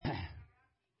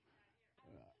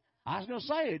I was going to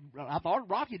say, I thought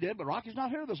Rocky did, but Rocky's not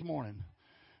here this morning.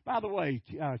 By the way,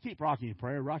 keep Rocky in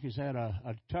prayer. Rocky's had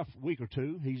a tough week or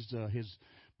two. His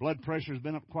blood pressure has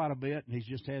been up quite a bit, and he's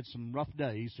just had some rough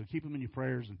days, so keep him in your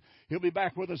prayers. And he'll be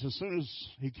back with us as soon as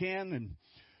he can, and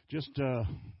just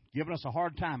giving us a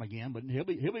hard time again, but he'll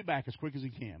be back as quick as he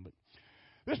can. But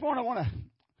this morning I want to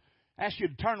ask you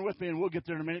to turn with me, and we'll get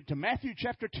there in a minute, to Matthew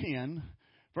chapter 10,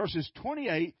 verses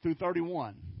 28 through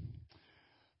 31.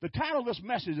 The title of this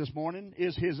message this morning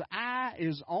is His Eye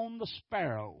is on the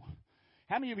Sparrow.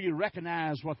 How many of you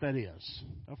recognize what that is?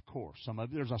 Of course, some of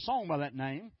you. There's a song by that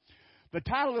name. The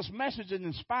title of this message is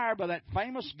inspired by that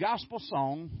famous gospel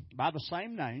song by the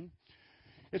same name.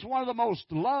 It's one of the most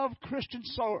loved Christian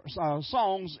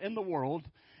songs in the world.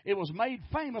 It was made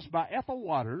famous by Ethel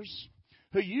Waters,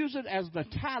 who used it as the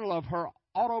title of her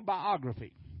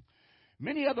autobiography.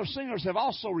 Many other singers have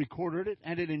also recorded it,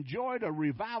 and it enjoyed a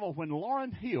revival when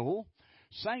Lauryn Hill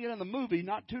sang it in the movie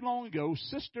not too long ago,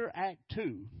 Sister Act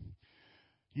 2.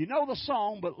 You know the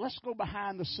song, but let's go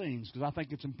behind the scenes because I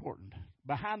think it's important.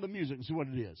 Behind the music and see what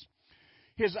it is.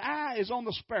 His Eye is on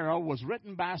the Sparrow was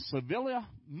written by Sevilla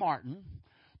Martin,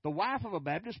 the wife of a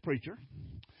Baptist preacher.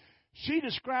 She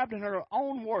described in her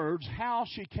own words how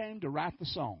she came to write the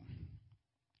song.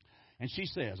 And she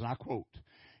says, and I quote,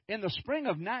 "In the spring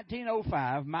of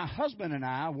 1905, my husband and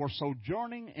I were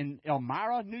sojourning in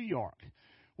Elmira, New York.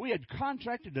 We had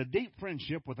contracted a deep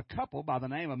friendship with a couple by the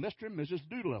name of Mr. and Mrs.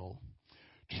 Doolittle,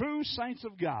 true saints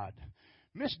of God.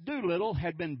 Miss Doolittle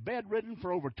had been bedridden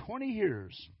for over 20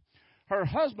 years. Her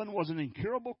husband was an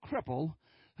incurable cripple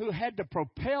who had to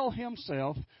propel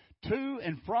himself to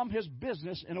and from his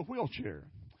business in a wheelchair.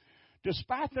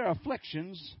 Despite their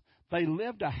afflictions, they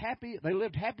lived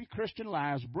happy Christian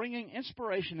lives, bringing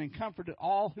inspiration and comfort to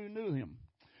all who knew him.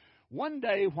 One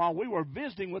day, while we were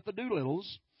visiting with the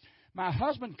Doolittles, my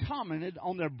husband commented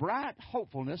on their bright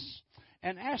hopefulness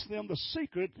and asked them the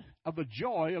secret of the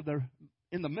joy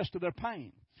in the midst of their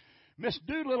pain. Miss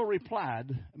Doolittle's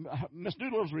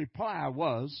reply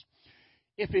was,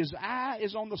 "If his eye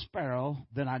is on the sparrow,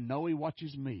 then I know he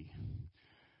watches me."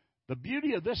 The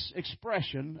beauty of this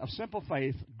expression of simple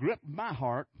faith gripped my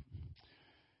heart.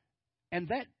 And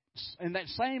that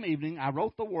same evening, I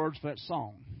wrote the words for that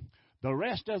song. The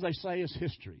rest, as they say, is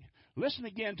history. Listen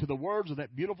again to the words of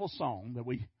that beautiful song that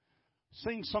we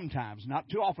sing sometimes, not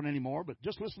too often anymore, but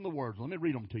just listen to the words. Let me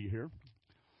read them to you here.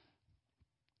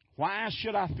 Why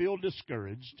should I feel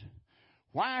discouraged?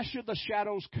 Why should the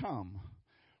shadows come?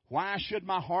 Why should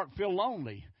my heart feel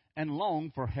lonely and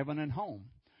long for heaven and home?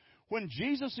 When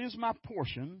Jesus is my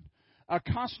portion, a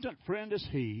constant friend is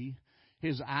He.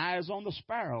 His eye is on the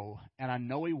sparrow, and I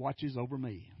know He watches over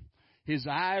me. His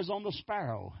eye is on the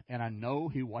sparrow, and I know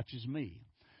He watches me.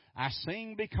 I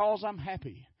sing because I'm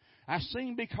happy. I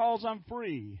sing because I'm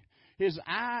free. His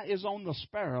eye is on the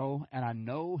sparrow, and I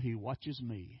know He watches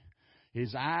me.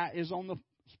 His eye is on the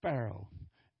sparrow,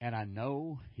 and I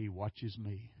know He watches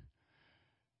me.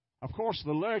 Of course,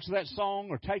 the lyrics of that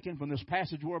song are taken from this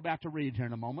passage we're about to read here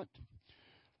in a moment.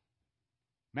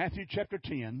 Matthew chapter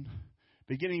 10.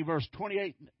 Beginning verse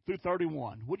 28 through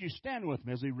 31. Would you stand with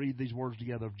me as we read these words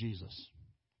together of Jesus?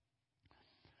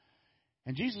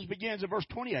 And Jesus begins at verse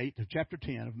 28 of chapter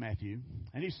 10 of Matthew.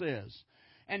 And He says,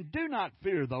 "And do not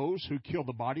fear those who kill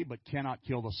the body but cannot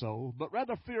kill the soul, but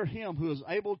rather fear Him who is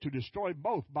able to destroy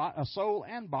both a soul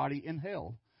and body in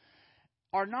hell.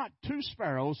 Are not 2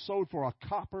 sparrows sold for a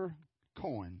copper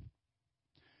coin?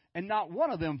 And not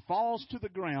one of them falls to the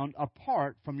ground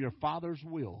apart from your Father's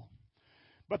will.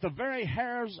 But the very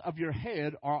hairs of your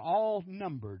head are all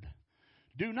numbered.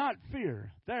 Do not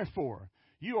fear, therefore,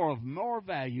 you are of more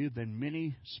value than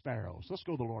many sparrows." Let's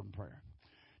go to the Lord in prayer.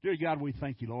 Dear God, we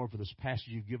thank You, Lord, for this passage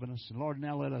You've given us. And Lord,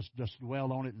 now let us just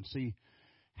dwell on it and see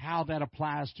how that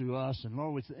applies to us. And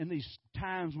Lord, in these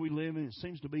times we live in, it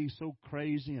seems to be so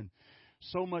crazy and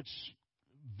so much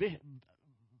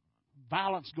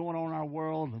violence going on in our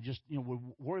world. And just, we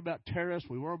worry about terrorists.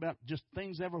 We worry about just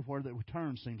things everywhere that we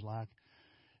turn, seems like.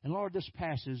 And Lord, this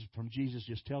passage from Jesus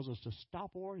just tells us to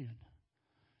stop worrying.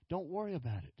 Don't worry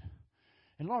about it.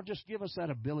 And Lord, just give us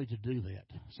that ability to do that.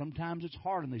 Sometimes it's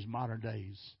hard in these modern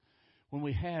days when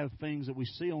we have things that we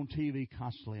see on TV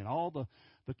constantly and all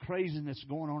the craziness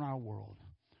going on in our world.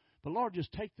 But Lord,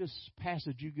 just take this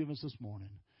passage You give us this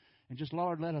morning and just,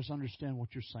 Lord, let us understand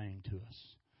what You're saying to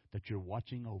us, that You're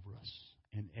watching over us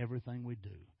in everything we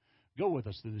do. Go with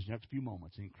us through these next few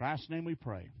moments. In Christ's name we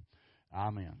pray.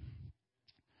 Amen.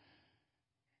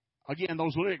 Again,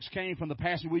 those lyrics came from the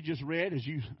passage we just read, as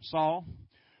you saw.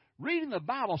 Reading the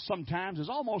Bible sometimes is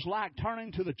almost like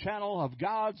turning to the channel of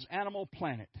God's animal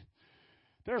planet.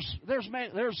 There's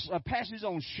passages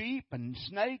on sheep and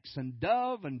snakes and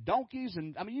dove and donkeys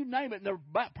and I mean you name it. They're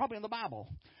probably in the Bible.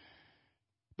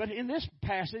 But in this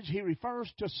passage, he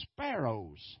refers to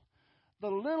sparrows, the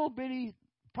little bitty,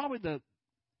 probably the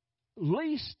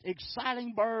least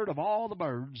exciting bird of all the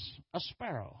birds, a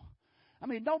sparrow. I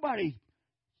mean, nobody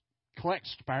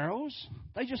collects sparrows.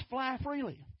 They just fly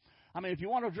freely. I mean, if you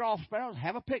want to draw sparrows,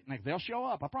 have a picnic. They'll show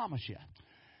up, I promise you.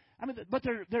 I mean, but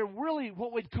they're really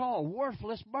what we'd call a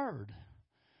worthless bird.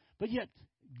 But yet,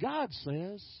 God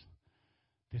says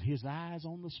that His eye is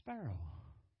on the sparrow.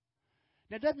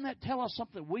 Now, doesn't that tell us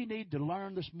something we need to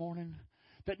learn this morning?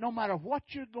 That no matter what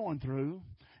you're going through,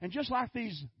 and just like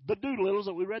the Doolittles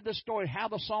that we read this story, how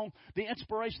the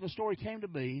inspiration of the story came to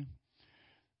be,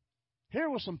 here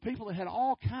were some people that had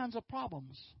all kinds of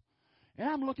problems. And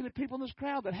I'm looking at people in this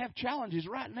crowd that have challenges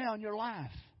right now in your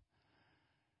life.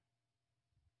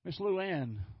 Miss Lou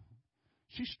Ann,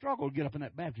 she struggled to get up in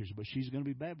that baptism, but she's going to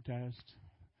be baptized.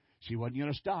 She wasn't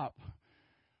going to stop.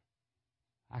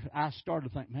 I started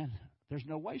to think, man, there's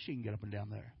no way she can get up and down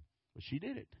there. But she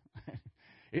did it.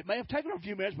 It may have taken her a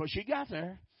few minutes, but she got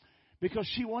there because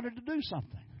she wanted to do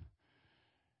something.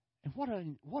 And what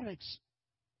an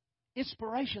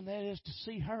inspiration that is to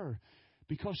see her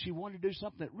because she wanted to do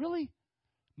something that really,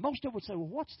 most of us would say, well,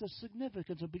 what's the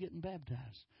significance of getting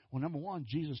baptized? Well, number one,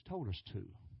 Jesus told us to.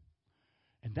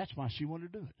 And that's why she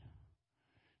wanted to do it.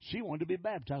 She wanted to be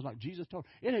baptized like Jesus told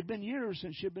her. It had been years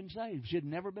since she had been saved. She had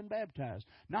never been baptized.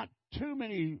 Not too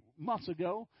many months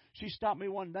ago, she stopped me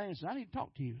one day and said, I need to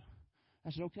talk to you.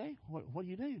 I said, okay, what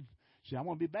do you need? She said, I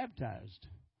want to be baptized.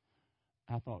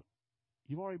 I thought,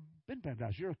 you've already been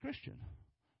baptized. You're a Christian.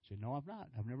 She said, no, I'm not.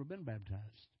 I've never been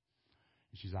baptized.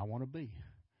 And she said, I want to be.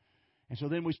 And so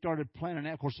then we started planning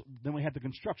that. Of course, then we had the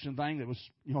construction thing that was,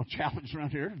 challenged around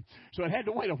here. So it had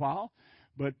to wait a while.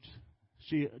 But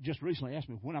she just recently asked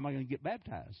me, when am I going to get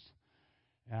baptized?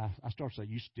 And I started saying,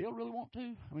 you still really want to?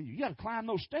 I mean, you got to climb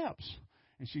those steps.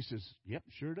 And she says, yep,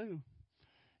 sure do.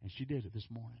 And she did it this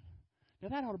morning. Now,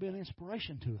 that ought to be an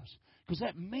inspiration to us because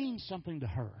that means something to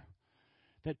her.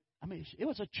 That, I mean, it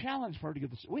was a challenge for her to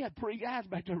get this. We had 3 guys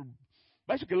back there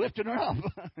basically lifting her up.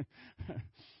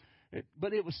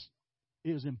 But it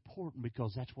was important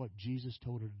because that's what Jesus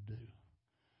told her to do.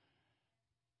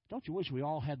 Don't you wish we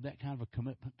all had that kind of a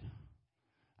commitment?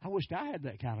 I wished I had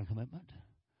that kind of commitment.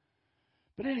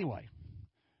 But anyway,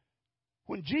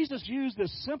 when Jesus used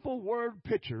this simple word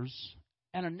pictures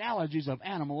and analogies of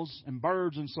animals and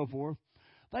birds and so forth,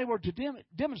 they were to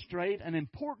demonstrate an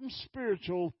important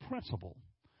spiritual principle.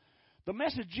 The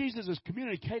message Jesus is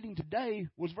communicating today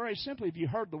was very simply, if you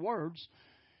heard the words,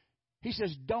 He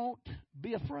says, don't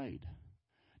be afraid.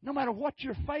 No matter what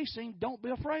you're facing, don't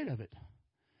be afraid of it.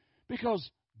 Because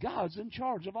God's in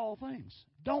charge of all things.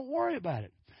 Don't worry about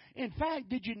it. In fact,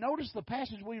 did you notice the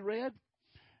passage we read?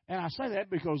 And I say that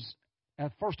because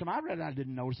the first time I read it, I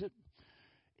didn't notice it.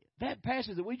 That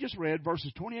passage that we just read,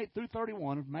 verses 28 through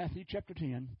 31 of Matthew chapter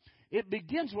 10, it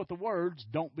begins with the words,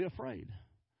 don't be afraid.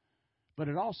 But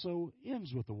it also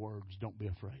ends with the words, don't be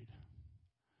afraid.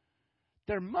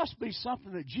 There must be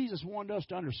something that Jesus wanted us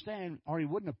to understand, or He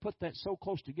wouldn't have put that so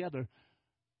close together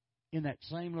in that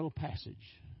same little passage.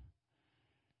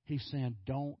 He's saying,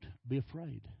 don't be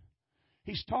afraid.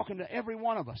 He's talking to every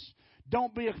one of us.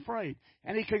 Don't be afraid.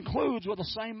 And He concludes with the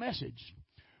same message.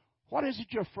 What is it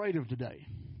you're afraid of today?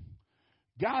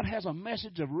 God has a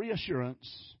message of reassurance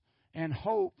and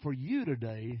hope for you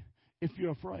today if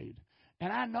you're afraid.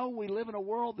 And I know we live in a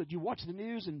world that you watch the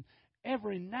news and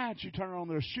every night you turn on,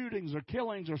 there's shootings or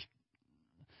killings or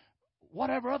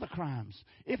whatever other crimes.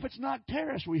 If it's not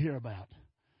terrorists we hear about.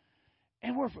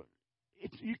 And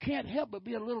you can't help but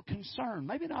be a little concerned.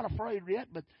 Maybe not afraid yet,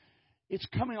 but it's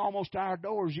coming almost to our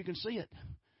doors. You can see it.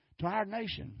 To our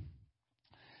nation.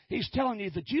 He's telling you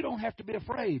that you don't have to be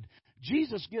afraid.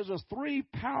 Jesus gives us 3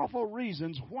 powerful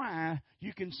reasons why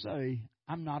you can say,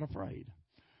 I'm not afraid.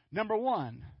 Number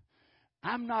 1,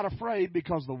 I'm not afraid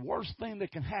because the worst thing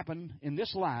that can happen in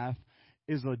this life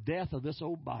is the death of this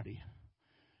old body.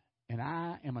 And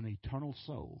I am an eternal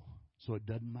soul, so it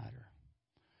doesn't matter.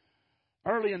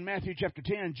 Early in Matthew chapter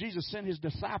 10, Jesus sent His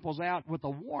disciples out with a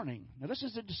warning. Now, this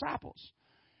is the disciples.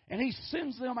 And He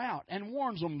sends them out and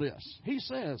warns them this. He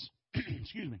says,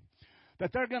 excuse me,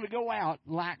 that they're going to go out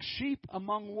like sheep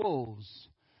among wolves.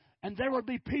 And there would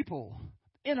be people,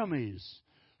 enemies,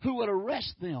 who would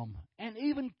arrest them and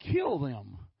even kill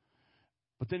them.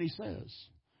 But then He says,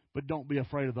 but don't be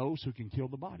afraid of those who can kill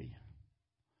the body.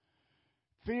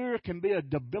 Fear can be a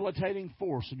debilitating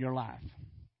force in your life.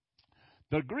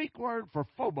 The Greek word for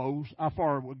phobos,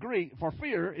 for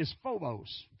fear is phobos.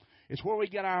 It's where we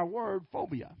get our word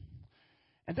phobia.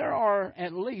 And there are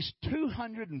at least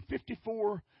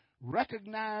 254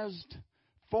 recognized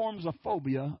forms of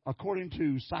phobia according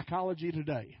to Psychology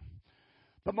Today.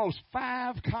 The most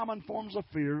 5 common forms of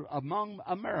fear among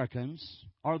Americans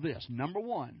are this. Number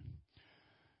 1,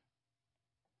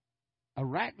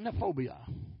 arachnophobia,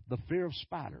 the fear of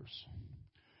spiders.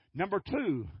 Number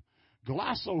 2,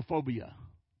 glossophobia,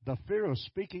 the fear of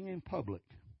speaking in public.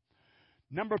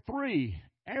 Number 3,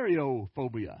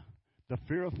 aerophobia, the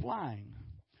fear of flying.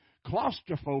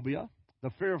 Claustrophobia,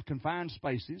 the fear of confined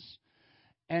spaces.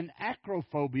 And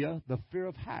acrophobia, the fear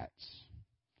of heights.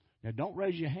 Now, don't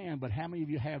raise your hand, but how many of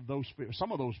you have those fears?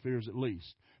 Some of those fears at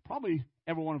least. Probably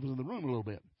every one of us in the room a little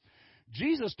bit.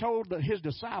 Jesus told his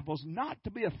disciples not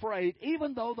to be afraid,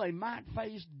 even though they might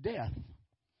face death.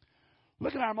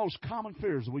 Look at our most common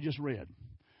fears that we just read.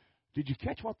 Did you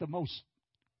catch what the most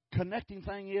connecting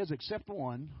thing is, except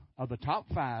one of the top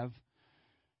 5?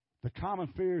 The common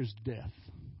fear is death.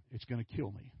 It's going to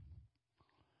kill me.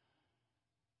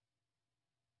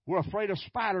 We're afraid of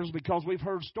spiders because we've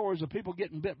heard stories of people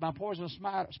getting bit by a poisonous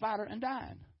spider and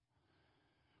dying.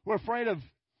 We're afraid of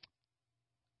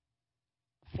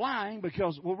flying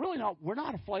because we're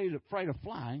not afraid of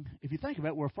flying. If you think about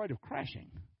it, we're afraid of crashing.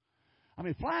 I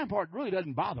mean, flying part really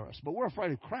doesn't bother us, but we're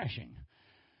afraid of crashing.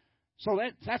 So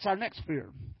that's our next fear.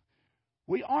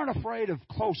 We aren't afraid of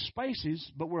close spaces,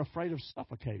 but we're afraid of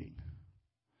suffocating.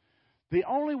 The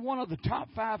only one of the top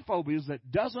 5 phobias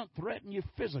that doesn't threaten you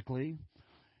physically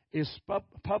is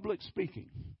public speaking.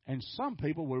 And some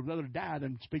people would rather die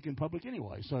than speak in public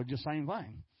anyway, so just same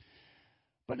thing.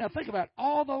 But now think about it.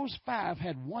 All those 5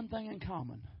 had one thing in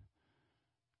common,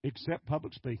 except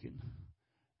public speaking.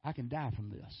 I can die from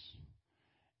this.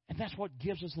 And that's what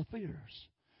gives us the fears.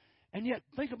 And yet,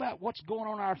 think about what's going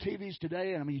on our TVs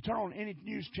today. And I mean, you turn on any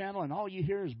news channel and all you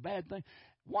hear is bad things.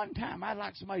 One time, I'd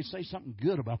like somebody to say something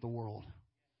good about the world.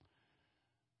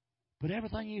 But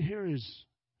everything you hear is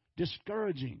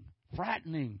discouraging,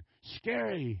 frightening,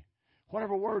 scary,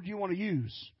 whatever word you want to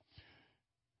use.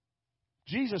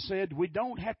 Jesus said we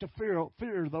don't have to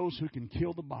fear those who can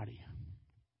kill the body.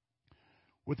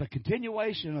 With the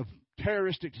continuation of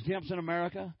terroristic attempts in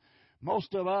America,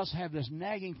 most of us have this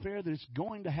nagging fear that it's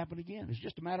going to happen again. It's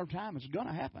just a matter of time. It's going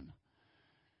to happen.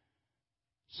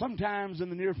 Sometimes in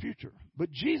the near future.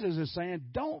 But Jesus is saying,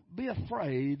 don't be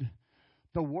afraid.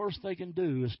 The worst they can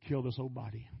do is kill this old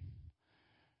body.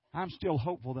 I'm still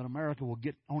hopeful that America will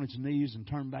get on its knees and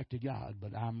turn back to God,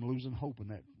 but I'm losing hope in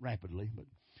that rapidly.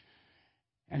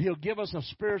 And He'll give us a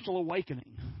spiritual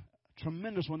awakening, a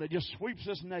tremendous one that just sweeps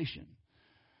this nation.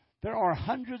 There are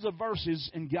hundreds of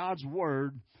verses in God's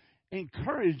Word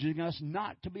encouraging us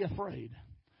not to be afraid.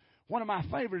 One of my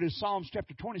favorite is Psalms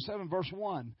chapter 27, verse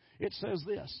 1. It says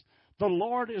this, "The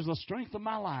Lord is the strength of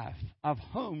my life. Of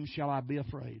whom shall I be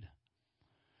afraid?"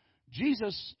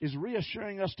 Jesus is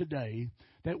reassuring us today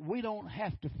that we don't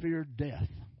have to fear death.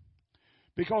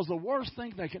 Because the worst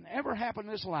thing that can ever happen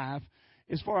in this life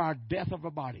is for our death of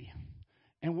a body.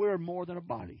 And we're more than a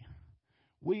body.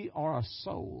 We are a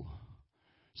soul.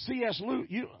 C.S.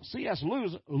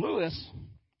 Lewis,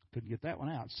 couldn't get that one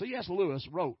out. C.S. Lewis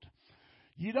wrote,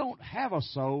 "You don't have a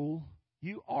soul,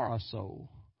 you are a soul.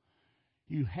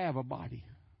 You have a body."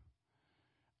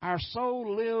 Our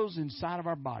soul lives inside of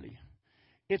our body.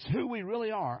 It's who we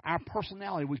really are, our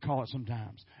personality, we call it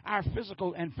sometimes. Our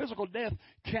physical death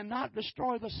cannot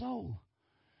destroy the soul.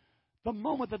 The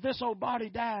moment that this old body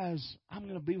dies, I'm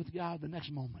going to be with God the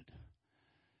next moment.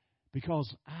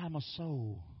 Because I'm a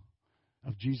soul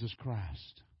of Jesus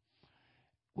Christ.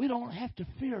 We don't have to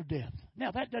fear death.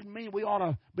 Now, that doesn't mean we ought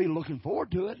to be looking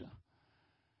forward to it.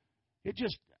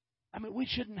 We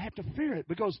shouldn't have to fear it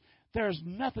because there's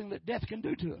nothing that death can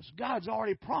do to us. God's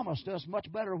already promised us much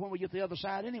better when we get the other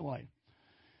side anyway.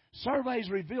 Surveys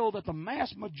reveal that the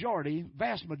vast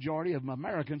majority of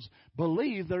Americans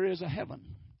believe there is a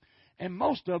heaven. And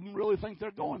most of them really think they're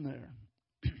going there.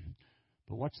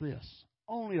 But what's this?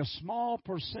 Only a small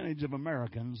percentage of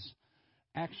Americans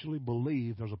actually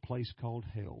believe there's a place called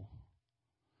hell.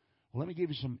 Well, let me give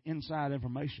you some inside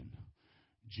information.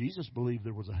 Jesus believed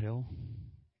there was a hell.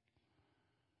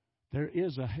 There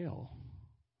is a hell.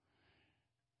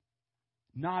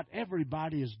 Not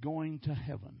everybody is going to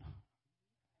heaven.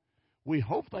 We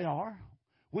hope they are.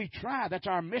 We try. That's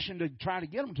our mission, to try to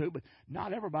get them to, but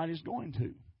not everybody is going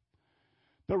to.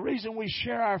 The reason we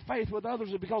share our faith with others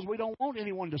is because we don't want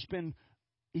anyone to spend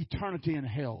eternity in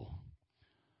hell,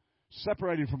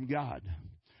 separated from God.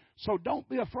 So don't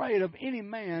be afraid of any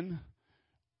man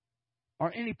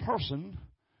or any person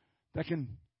that can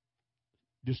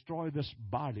destroy this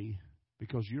body,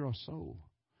 because you're a soul.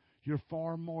 You're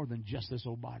far more than just this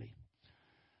old body.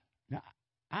 Now,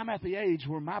 I'm at the age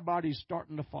where my body's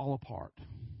starting to fall apart.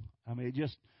 I mean,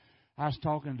 I was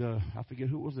talking to, I forget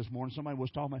who it was this morning. Somebody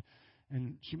was talking,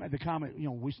 and she made the comment,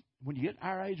 when you get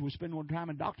our age, we spend more time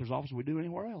in doctor's office than we do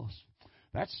anywhere else.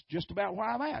 That's just about where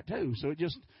I'm at, too. So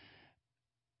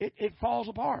it falls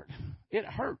apart. It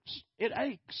hurts. It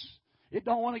aches. It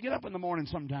don't want to get up in the morning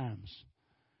sometimes.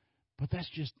 But that's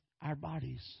just our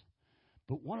bodies.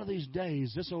 But one of these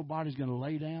days, this old body's going to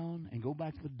lay down and go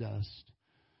back to the dust.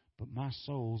 But my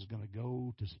soul's going to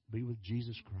go to be with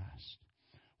Jesus Christ.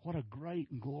 What a great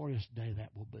and glorious day that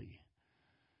will be.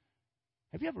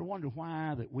 Have you ever wondered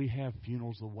why that we have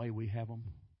funerals the way we have them?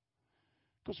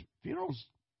 Because funerals,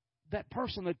 that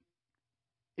person that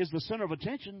is the center of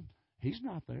attention, he's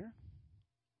not there.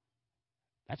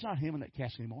 That's not him in that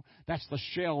casket anymore. That's the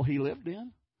shell he lived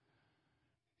in.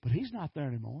 But he's not there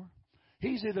anymore.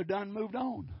 He's either done, moved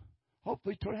on,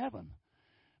 hopefully to heaven.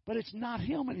 But it's not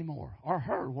him anymore, or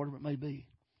her, whatever it may be.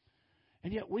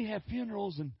 And yet we have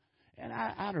funerals, and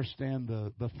I understand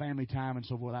the family time and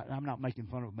so forth. I'm not making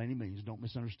fun of it by any means. Don't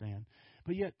misunderstand.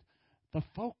 But yet the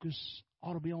focus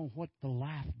ought to be on what the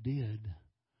life did,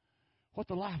 what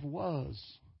the life was,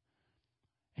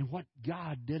 and what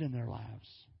God did in their lives.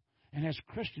 And as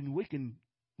Christians, we can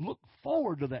look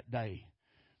forward to that day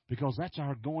because that's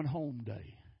our going home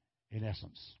day, in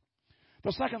essence.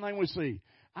 The second thing we see,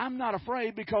 I'm not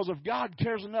afraid because if God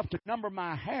cares enough to number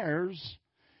my hairs,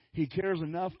 He cares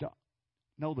enough to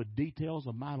know the details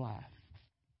of my life.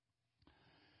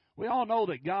 We all know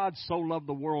that God so loved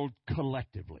the world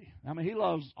collectively. I mean, He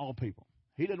loves all people.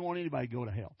 He didn't want anybody to go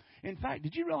to hell. In fact,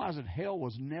 did you realize that hell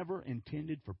was never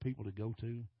intended for people to go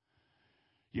to?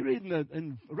 You read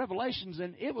in Revelations,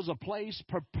 and it was a place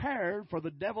prepared for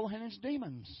the devil and his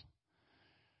demons.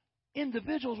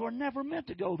 Individuals were never meant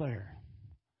to go there.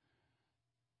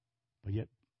 But yet,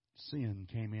 sin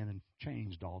came in and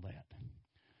changed all that.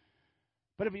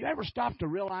 But have you ever stopped to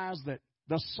realize that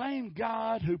the same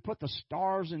God who put the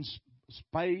stars in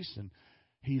space, and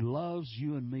He loves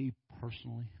you and me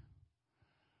personally?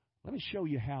 Let me show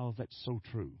you how that's so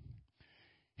true.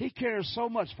 He cares so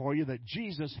much for you that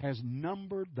Jesus has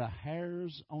numbered the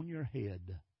hairs on your head.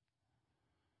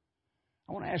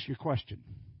 I want to ask you a question.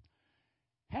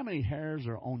 How many hairs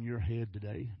are on your head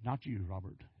today? Not you,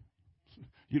 Robert.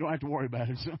 You don't have to worry about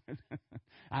it.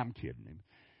 I'm kidding him.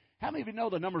 How many of you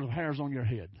know the numbers of hairs on your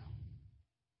head?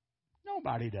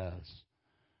 Nobody does.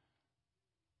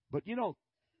 But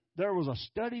there was a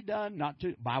study done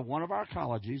by one of our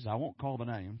colleges. I won't call the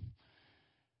name.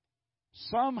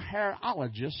 Some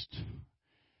hairologist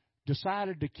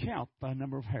decided to count the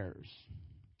number of hairs.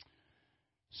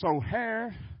 So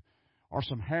hair are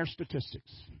some hair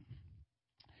statistics.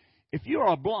 If you're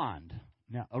a blonde,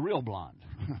 now a real blonde,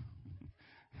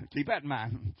 keep that in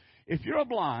mind. If you're a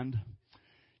blonde,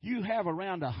 you have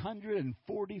around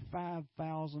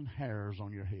 145,000 hairs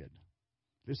on your head.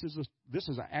 This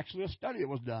is actually a study that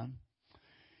was done.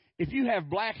 If you have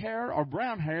black hair or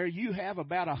brown hair, you have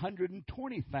about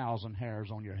 120,000 hairs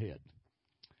on your head.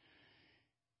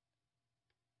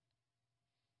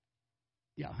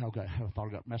 Yeah, okay, I thought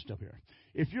I got messed up here.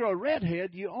 If you're a redhead,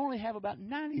 you only have about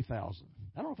 90,000.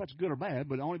 I don't know if that's good or bad,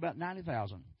 but only about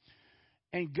 90,000.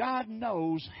 And God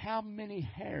knows how many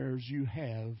hairs you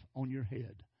have on your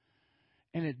head.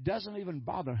 And it doesn't even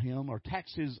bother Him or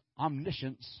tax His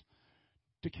omniscience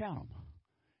to count them.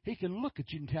 He can look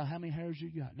at you and tell how many hairs you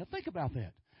got. Now think about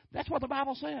that. That's what the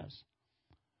Bible says.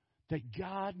 That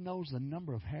God knows the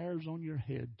number of hairs on your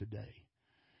head today.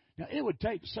 Now it would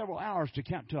take several hours to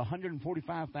count to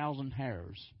 145,000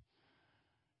 hairs.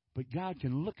 But God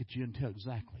can look at you and tell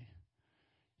exactly.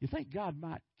 You think God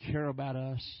might care about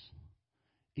us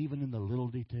even in the little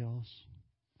details?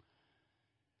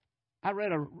 I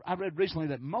read recently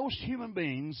that most human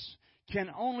beings can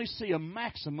only see a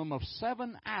maximum of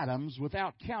 7 items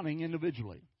without counting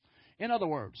individually. In other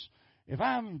words, if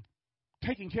I'm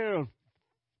taking care of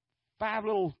 5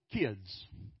 little kids,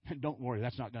 and don't worry,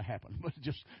 that's not going to happen, but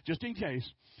just in case,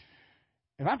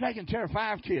 if I'm taking care of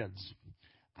 5 kids,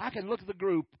 I can look at the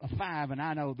group of 5 and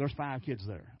I know there's 5 kids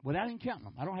there without even counting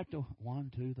them. I don't have to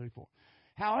 1, 2, 3, 4.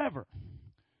 However,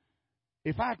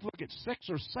 if I look at 6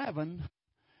 or 7,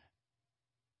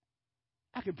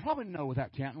 I could probably know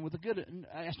without counting with a good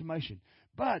estimation.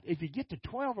 But if you get to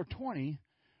 12 or 20,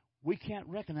 we can't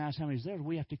recognize how many's there.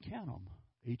 We have to count them,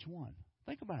 each one.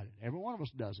 Think about it. Every one of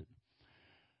us does it.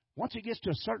 Once it gets to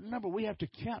a certain number, we have to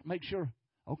count, make sure,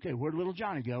 okay, where'd little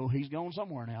Johnny go? He's going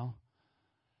somewhere now.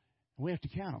 We have to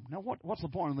count them. Now, what's the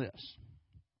point of this?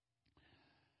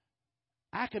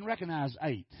 I can recognize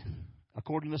 8,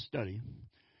 according to this study,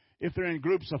 if they're in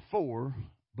groups of 4,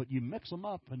 but you mix them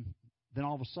up and then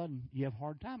all of a sudden you have a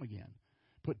hard time again.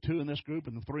 Put 2 in this group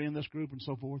and 3 in this group and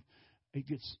so forth.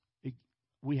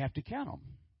 We have to count them.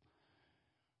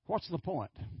 What's the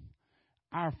point?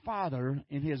 Our Father,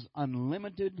 in His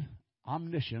unlimited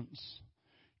omniscience,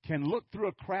 can look through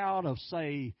a crowd of,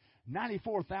 say,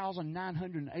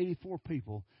 94,984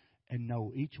 people and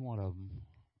know each one of them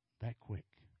that quick.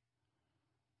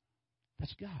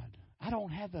 That's God. I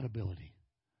don't have that ability.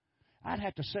 I'd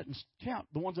have to sit and count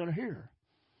the ones that are here.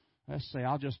 Let's say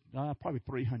I'll just probably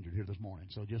 300 here this morning.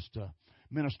 So just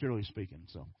ministerially speaking.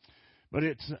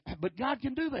 But God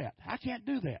can do that. I can't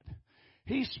do that.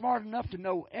 He's smart enough to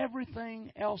know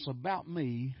everything else about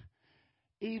me,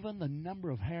 even the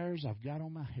number of hairs I've got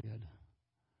on my head.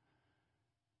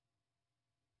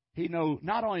 He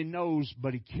not only knows,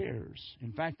 but He cares.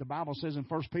 In fact, the Bible says in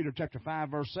 1 Peter chapter 5,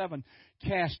 verse 7,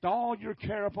 cast all your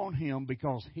care upon Him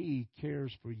because He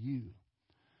cares for you.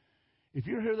 If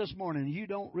you're here this morning and you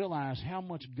don't realize how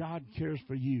much God cares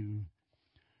for you,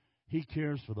 He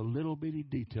cares for the little bitty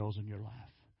details in your life.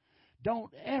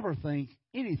 Don't ever think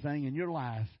anything in your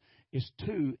life is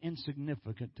too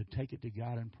insignificant to take it to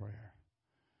God in prayer.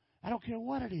 I don't care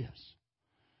what it is.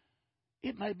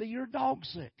 It may be your dog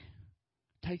sick.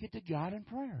 Take it to God in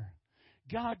prayer.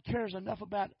 God cares enough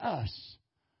about us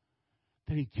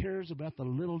that He cares about the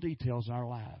little details in our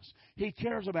lives. He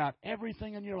cares about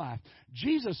everything in your life.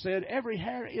 Jesus said every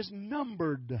hair is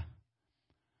numbered.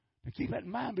 Now keep that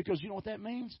in mind, because you know what that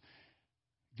means?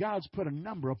 God's put a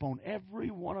number upon every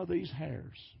one of these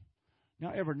hairs.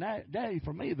 Now, every day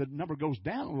for me, the number goes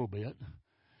down a little bit,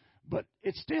 but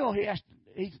it's still,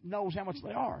 He knows how much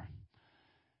they are.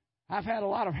 I've had a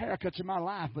lot of haircuts in my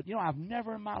life, but, I've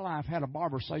never in my life had a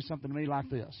barber say something to me like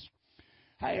this.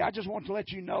 Hey, I just want to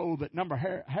let you know that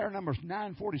hair number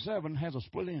 947 has a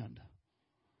split end.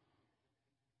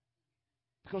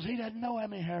 Because he doesn't know how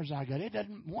many hairs I got.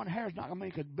 One hair is not going to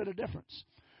make a bit of difference.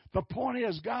 The point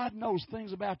is, God knows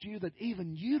things about you that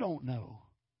even you don't know.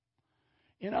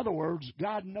 In other words,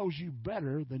 God knows you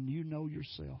better than you know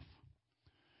yourself.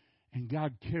 And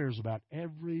God cares about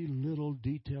every little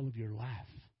detail of your life.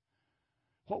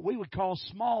 What we would call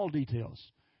small details.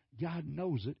 God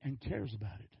knows it and cares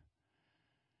about it.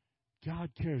 God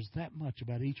cares that much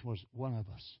about each one of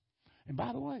us. And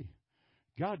by the way,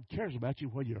 God cares about you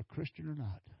whether you're a Christian or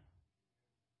not.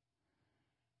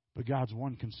 But God's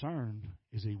one concern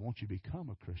is He wants you to become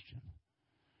a Christian.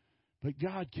 But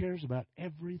God cares about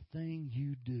everything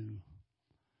you do.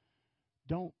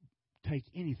 Don't take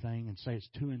anything and say it's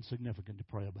too insignificant to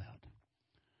pray about.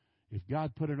 If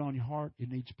God put it on your heart, it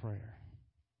needs prayer.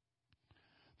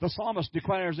 The psalmist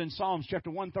declares in Psalms chapter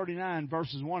 139,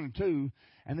 verses 1 and 2,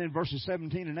 and then verses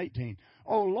 17 and 18,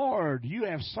 O Lord, you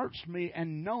have searched me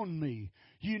and known me.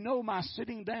 You know my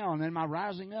sitting down and my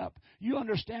rising up. You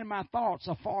understand my thoughts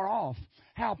afar off.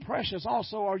 How precious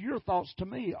also are your thoughts to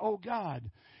me, O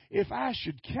God. If I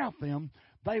should count them,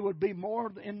 they would be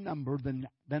more in number than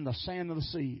the sand of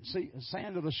the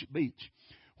sand of the beach.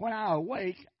 When I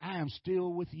awake, I am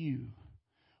still with you.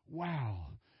 Wow.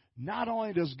 Not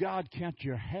only does God count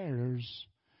your hairs,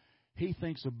 He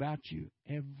thinks about you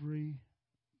every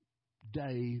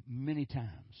day, many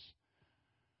times.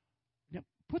 Now,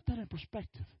 put that in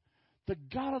perspective. The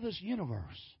God of this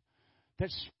universe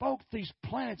that spoke these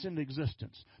planets into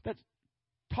existence, that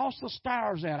tossed the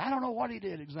stars out. I don't know what He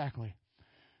did exactly.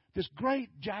 This great,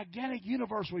 gigantic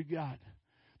universe we've got.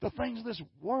 The things of this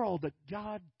world, that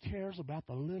God cares about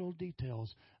the little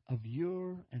details of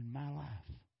your and my life.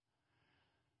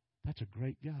 That's a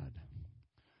great God.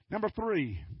 Number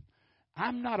 3,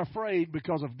 I'm not afraid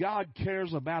because if God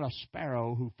cares about a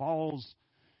sparrow who falls,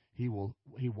 He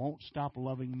won't stop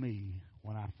loving me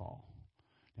when I fall.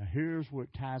 Now here's where it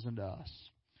ties into us.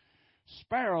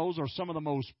 Sparrows are some of the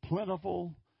most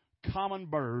plentiful, common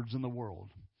birds in the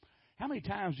world. How many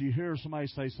times do you hear somebody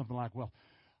say something like, well,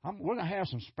 we're going to have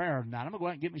some sparrows tonight. I'm going to go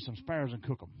out and get me some sparrows and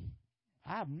cook them.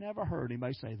 I've never heard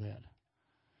anybody say that.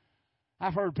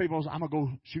 I've heard people say, I'm going to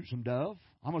go shoot some dove.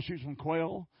 I'm going to shoot some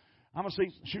quail. I'm going to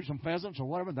shoot some pheasants or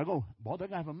whatever. They'll go, boy, they're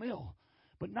going to have a meal.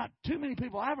 But not too many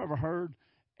people I've ever heard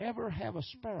ever have a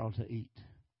sparrow to eat.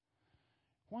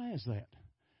 Why is that?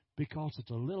 Because it's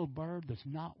a little bird that's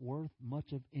not worth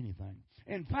much of anything.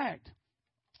 In fact,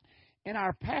 in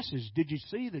our passage, did you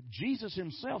see that Jesus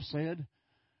Himself said,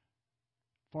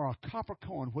 for a copper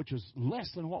coin, which is less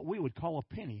than what we would call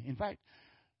a penny. In fact,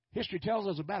 history tells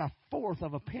us about 1/4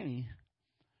 of a penny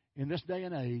in this day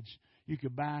and age, you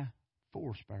could buy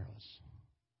 4 sparrows.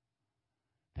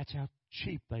 That's how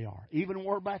cheap they are. Even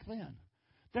were back then.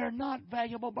 They're not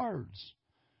valuable birds.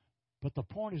 But the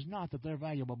point is not that they're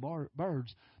valuable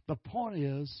birds. The point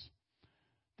is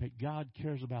that God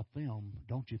cares about them,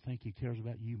 don't you think He cares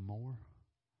about you more?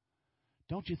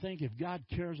 Don't you think if God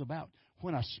cares about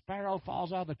when a sparrow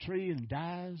falls out of the tree and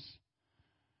dies,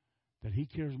 that He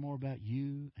cares more about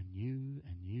you and you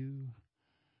and you,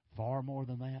 far more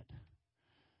than that?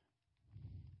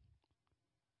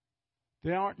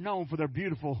 They aren't known for their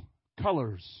beautiful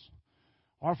colors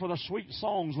or for their sweet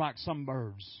songs like some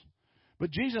birds.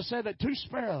 But Jesus said that 2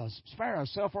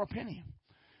 sparrows sell for a penny.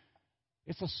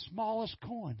 It's the smallest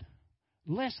coin,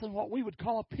 less than what we would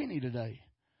call a penny today.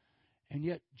 And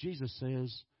yet Jesus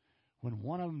says when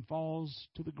one of them falls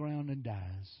to the ground and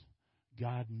dies,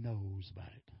 God knows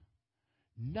about it.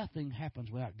 Nothing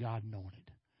happens without God knowing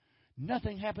it.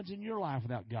 Nothing happens in your life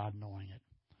without God knowing it.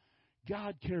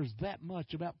 God cares that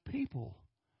much about people.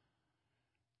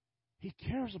 He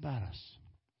cares about us.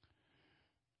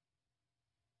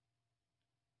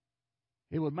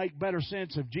 It would make better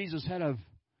sense if Jesus had have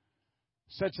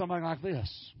said something like this,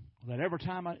 that every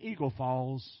time an eagle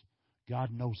falls,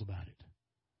 God knows about it.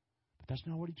 But that's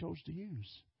not what He chose to use.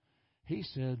 He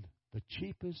said the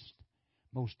cheapest,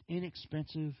 most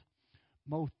inexpensive,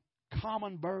 most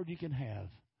common bird you can have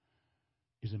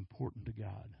is important to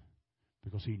God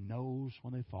because He knows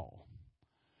when they fall.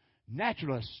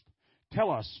 Naturalists tell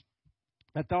us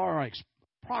that there are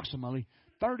approximately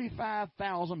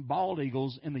 35,000 bald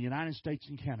eagles in the United States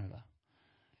and Canada.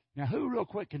 Now, who real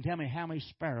quick can tell me how many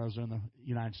sparrows are in the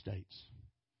United States?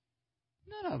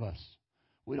 None of us.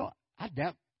 We don't. I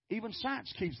doubt even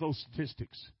science keeps those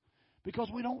statistics because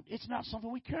we don't. It's not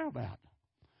something we care about.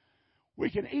 We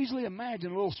can easily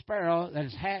imagine a little sparrow that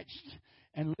is hatched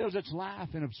and lives its life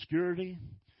in obscurity,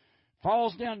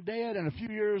 falls down dead, and in a few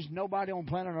years nobody on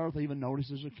planet Earth even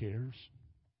notices or cares.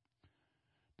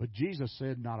 But Jesus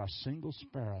said not a single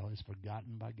sparrow is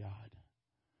forgotten by God.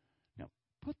 Now,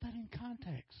 put that in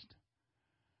context.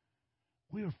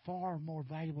 We are far more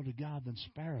valuable to God than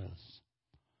sparrows.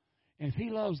 And if He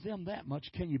loves them that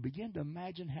much, can you begin to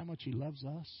imagine how much He loves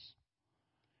us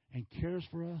and cares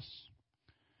for us?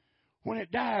 When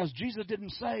it dies, Jesus didn't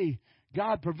say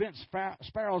God prevents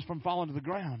sparrows from falling to the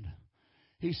ground.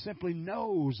 He simply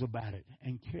knows about it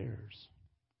and cares.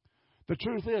 The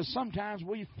truth is, sometimes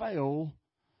we fail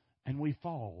and we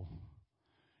fall.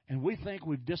 And we think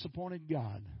we've disappointed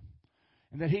God.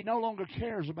 And that He no longer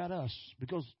cares about us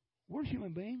because we're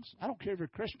human beings. I don't care if you're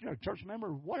a Christian or a church member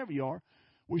or whatever you are.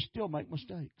 We still make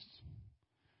mistakes.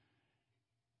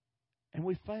 And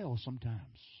we fail sometimes.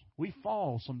 We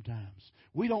fall sometimes.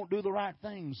 We don't do the right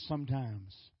things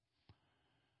sometimes.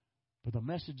 But the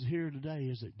message here today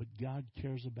is that but God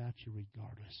cares about you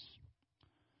regardless.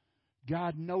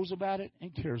 God knows about it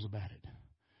and cares about it.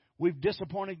 We've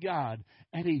disappointed God,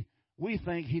 and we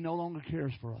think He no longer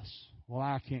cares for us. Well,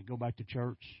 I can't go back to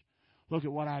church. Look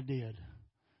at what I did.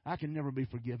 I can never be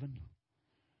forgiven.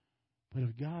 But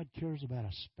if God cares about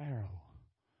a sparrow,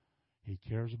 He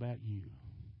cares about you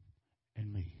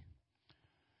and me.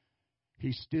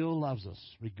 He still loves us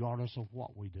regardless of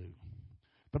what we do.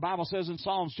 The Bible says in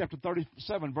Psalms chapter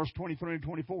 37, verse 23 and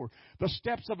 24, the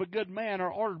steps of a good man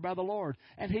are ordered by the Lord,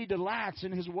 and He delights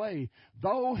in his way.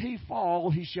 Though he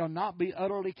fall, he shall not be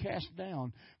utterly cast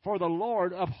down, for the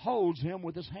Lord upholds him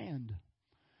with His hand.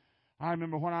 I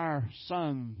remember when our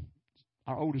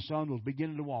oldest son was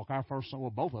beginning to walk. Our first son, well,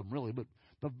 both of them really, but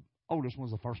the oldest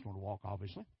one was the first one to walk,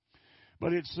 obviously.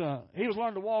 But he was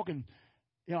learning to walk, and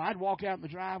I'd walk out in the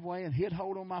driveway, and he'd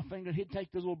hold on my finger. He'd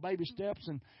take those little baby steps,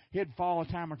 and he'd fall a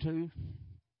time or two.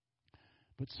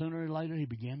 But sooner or later, he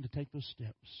began to take those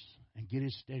steps and get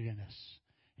his steadiness,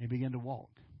 and he began to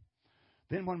walk.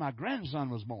 Then when my grandson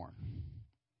was born,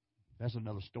 that's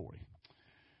another story.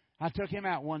 I took him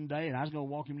out one day, and I was going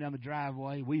to walk him down the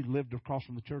driveway. We lived across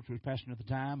from the church we were pastoring at the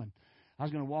time, and I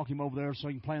was going to walk him over there so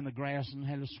he can play in the grass and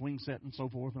had a swing set and so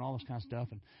forth and all this kind of stuff.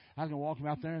 And I was going to walk him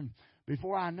out there, and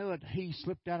before I knew it, he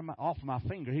slipped off of my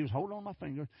finger. He was holding on my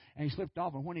finger, and he slipped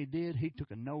off. And when he did, he took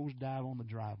a nosedive on the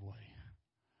driveway.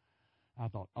 I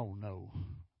thought, oh, no.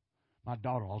 My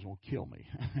daughter-in-law was going to kill me.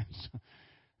 So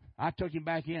I took him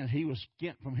back in, and he was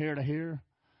skint from here to here.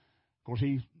 Of course,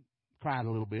 he cried a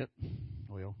little bit.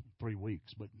 Well, 3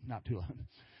 weeks, but not too long.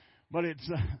 But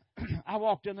I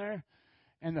walked in there,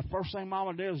 and the first thing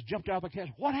Mama did was jumped out of the couch.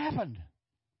 What happened?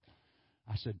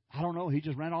 I said, I don't know. He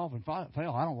just ran off and fell. I don't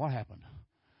know what happened.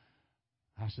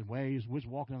 I said, well, he was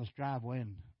walking down this driveway,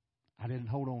 and I didn't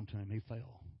hold on to him. He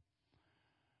fell.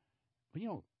 But,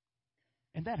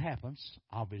 and that happens,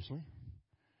 obviously.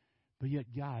 But yet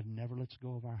God never lets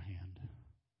go of our hand.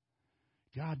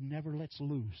 God never lets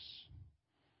loose.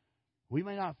 We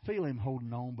may not feel Him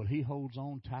holding on, but He holds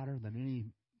on tighter than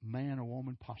any man or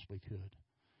woman possibly could.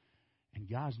 And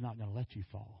God's not going to let you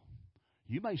fall.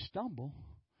 You may stumble.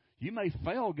 You may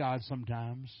fail God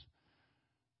sometimes,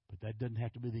 but that doesn't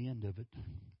have to be the end of it.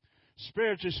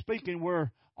 Spiritually speaking,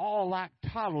 we're all like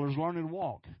toddlers learning to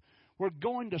walk. We're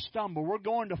going to stumble. We're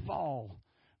going to fall.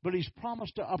 But He's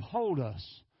promised to uphold us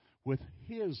with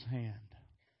His hand.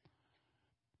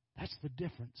 That's the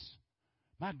difference.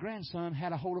 My grandson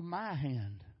had a hold of my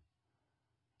hand,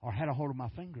 or had a hold of my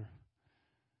finger.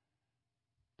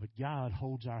 But God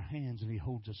holds our hands, and He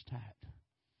holds us tight.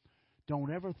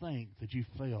 Don't ever think that you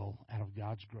fell out of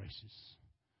God's graces,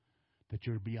 that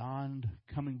you're beyond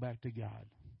coming back to God.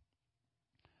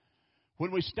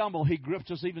 When we stumble, He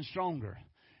grips us even stronger,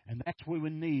 and that's where we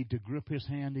need to grip His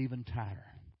hand even tighter.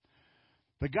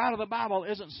 The God of the Bible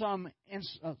isn't some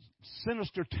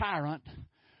sinister tyrant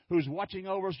who's watching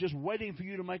over us, just waiting for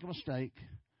you to make a mistake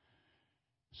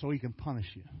so He can punish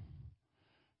you.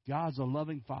 God's a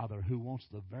loving Father who wants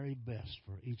the very best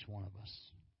for each one of us.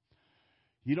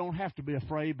 You don't have to be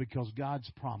afraid, because God's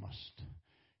promised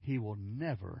He will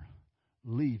never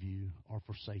leave you or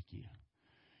forsake you.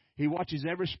 He watches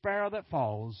every sparrow that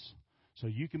falls, so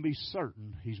you can be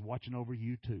certain He's watching over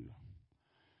you too.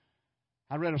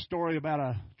 I read a story about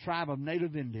a tribe of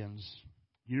native Indians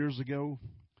years ago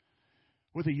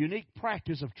with a unique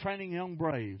practice of training young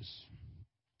braves.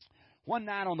 One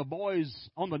night on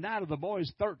the night of the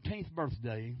boy's 13th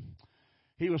birthday,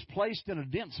 he was placed in a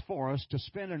dense forest to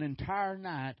spend an entire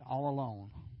night all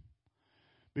alone.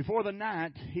 Before the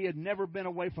night, he had never been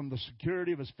away from the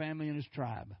security of his family and his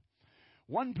tribe.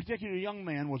 One particular young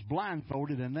man was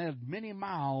blindfolded and led many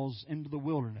miles into the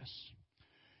wilderness.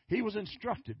 He was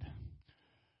instructed,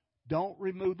 don't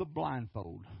remove the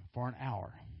blindfold for an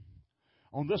hour.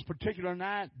 On this particular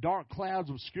night, dark clouds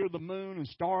obscured the moon and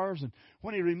stars, and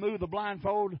when he removed the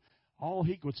blindfold, all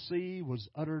he could see was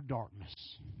utter darkness.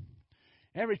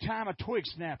 Every time a twig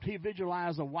snapped, he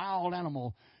visualized a wild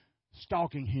animal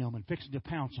stalking him and fixing to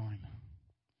pounce on him.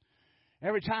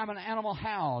 Every time an animal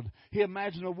howled, he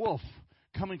imagined a wolf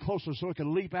coming closer so it could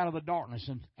leap out of the darkness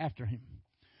and after him.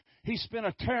 He spent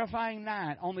a terrifying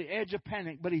night on the edge of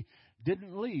panic, but he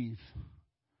didn't leave.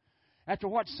 After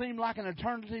what seemed like an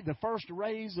eternity, the first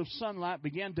rays of sunlight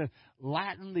began to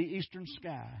lighten the eastern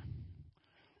sky.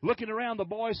 Looking around, the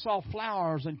boy saw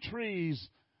flowers and trees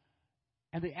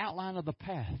and the outline of the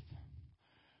path.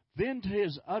 Then, to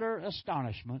his utter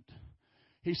astonishment,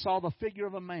 he saw the figure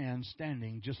of a man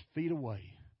standing just feet away,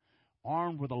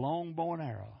 armed with a long bow and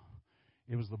arrow.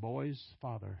 It was the boy's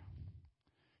father.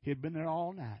 He had been there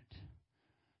all night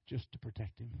just to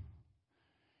protect him.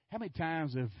 How many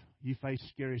times have you faced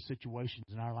scary situations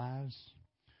in our lives?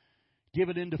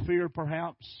 Given into fear,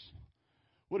 perhaps?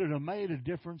 Would it have made a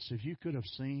difference if you could have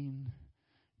seen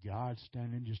God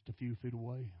standing just a few feet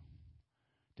away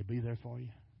to be there for you?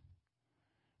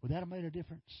 Would that have made a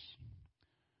difference?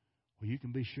 Well, you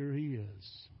can be sure He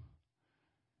is.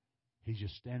 He's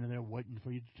just standing there waiting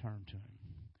for you to turn to Him.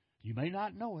 You may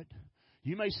not know it.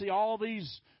 You may see all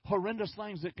these horrendous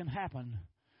things that can happen,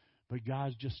 but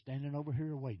God's just standing over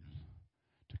here waiting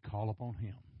to call upon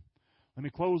Him. Let me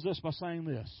close this by saying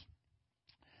this.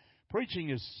 Preaching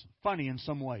is funny in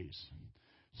some ways.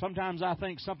 Sometimes I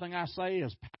think something I say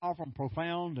is powerful and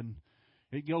profound, and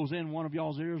it goes in one of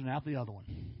y'all's ears and out the other one.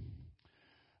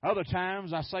 Other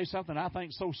times I say something I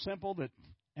think so simple that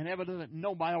and evident that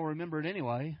nobody will remember it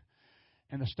anyway,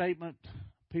 and the statement,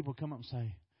 people come up and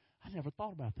say, I never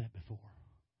thought about that before.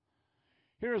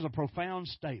 Here is a profound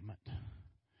statement.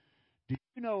 Do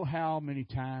you know how many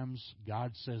times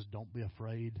God says don't be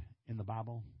afraid in the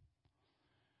Bible?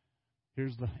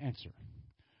 Here's the answer.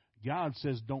 God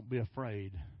says don't be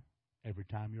afraid every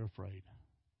time you're afraid.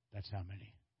 That's how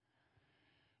many.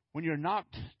 When you're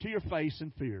knocked to your face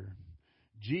in fear,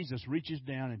 Jesus reaches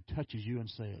down and touches you and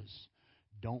says,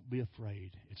 don't be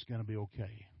afraid. It's going to be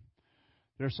okay.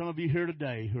 There are some of you here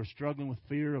today who are struggling with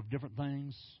fear of different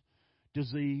things,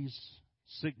 disease,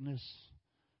 sickness,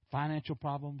 financial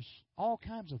problems, all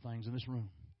kinds of things in this room.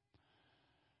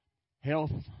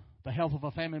 Health, the health of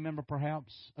a family member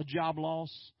perhaps, a job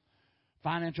loss,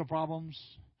 financial problems,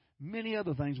 many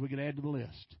other things we could add to the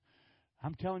list.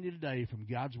 I'm telling you today from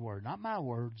God's Word, not my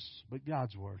words, but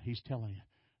God's Word. He's telling you,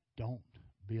 don't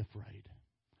be afraid.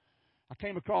 I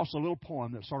came across a little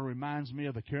poem that sort of reminds me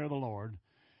of the care of the Lord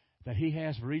that He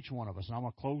has for each one of us. And I'm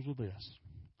going to close with this.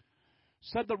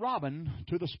 Said the robin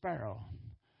to the sparrow,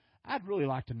 I'd really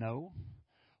like to know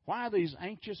why these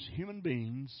anxious human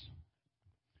beings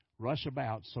rush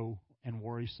about so and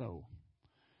worry so.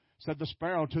 Said the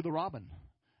sparrow to the robin,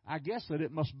 I guess that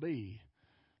it must be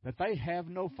that they have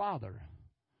no father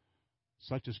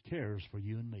such as cares for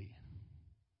you and me.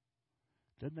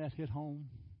 Doesn't that hit home?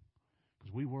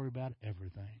 Because we worry about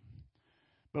everything.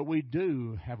 But we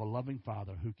do have a loving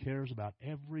Father who cares about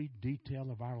every detail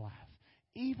of our life,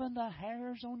 even the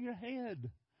hairs on your head.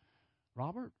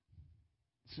 Robert?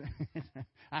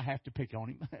 I have to pick on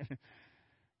him.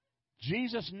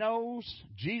 Jesus knows,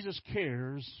 Jesus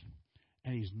cares,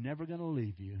 and He's never going to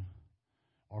leave you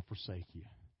or forsake you.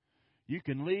 You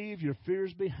can leave your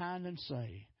fears behind and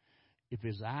say, if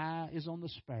His eye is on the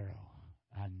sparrow,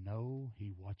 I know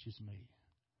He watches me.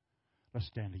 Let's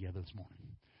stand together this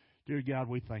morning. Dear God,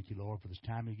 we thank You, Lord, for this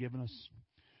time You've given us.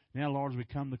 Now, Lord, as we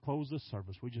come to close this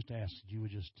service, we just ask that You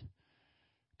would just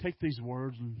take these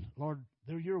words, and Lord,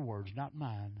 they're Your words, not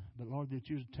mine, but Lord, that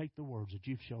You would take the words that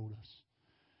You've showed us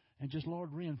and just,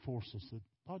 Lord, reinforce us that,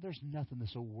 Lord, there's nothing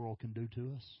this old world can do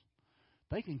to us.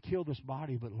 They can kill this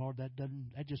body, but Lord,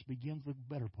 that just begins the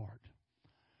better part.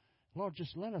 Lord,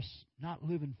 just let us not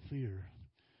live in fear,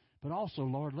 but also,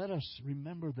 Lord, let us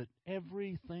remember that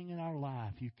everything in our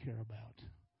life You care about,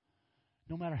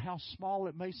 no matter how small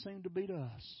it may seem to be to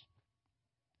us.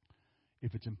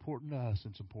 If it's important to us,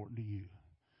 it's important to You.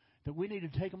 That we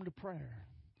need to take them to prayer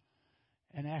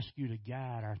and ask You to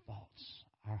guide our thoughts,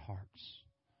 our hearts,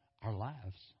 our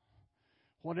lives.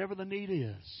 Whatever the need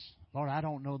is. Lord, I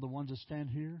don't know the ones that stand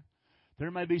here.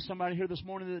 There may be somebody here this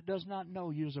morning that does not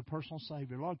know You as a personal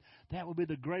Savior. Lord, that will be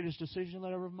the greatest decision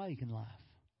they'll ever make in life.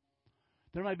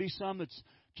 There may be some that's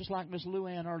just like Miss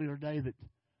Luann earlier today, that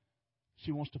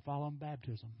she wants to follow in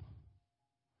baptism.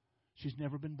 She's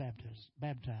never been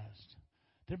baptized.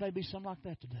 There may be some like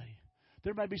that today.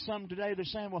 There may be some today that are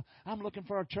saying, well, I'm looking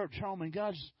for a church home, and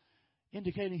God's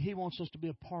indicating He wants us to be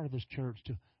a part of this church,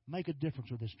 to make a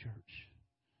difference with this church.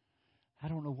 I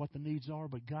don't know what the needs are,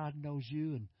 but God knows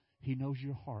you, and He knows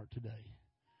your heart today.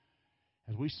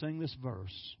 As we sing this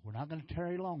verse, we're not going to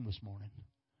tarry long this morning,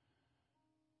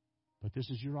 but this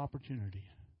is your opportunity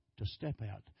to step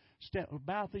out. Step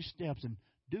about these steps and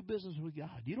do business with God.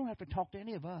 You don't have to talk to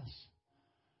any of us.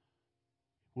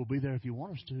 We'll be there if you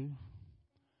want us to.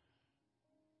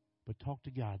 But talk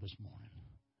to God this morning.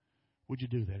 Would you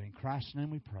do that? In Christ's name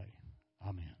we pray.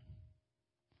 Amen.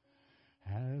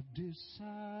 Have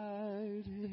decided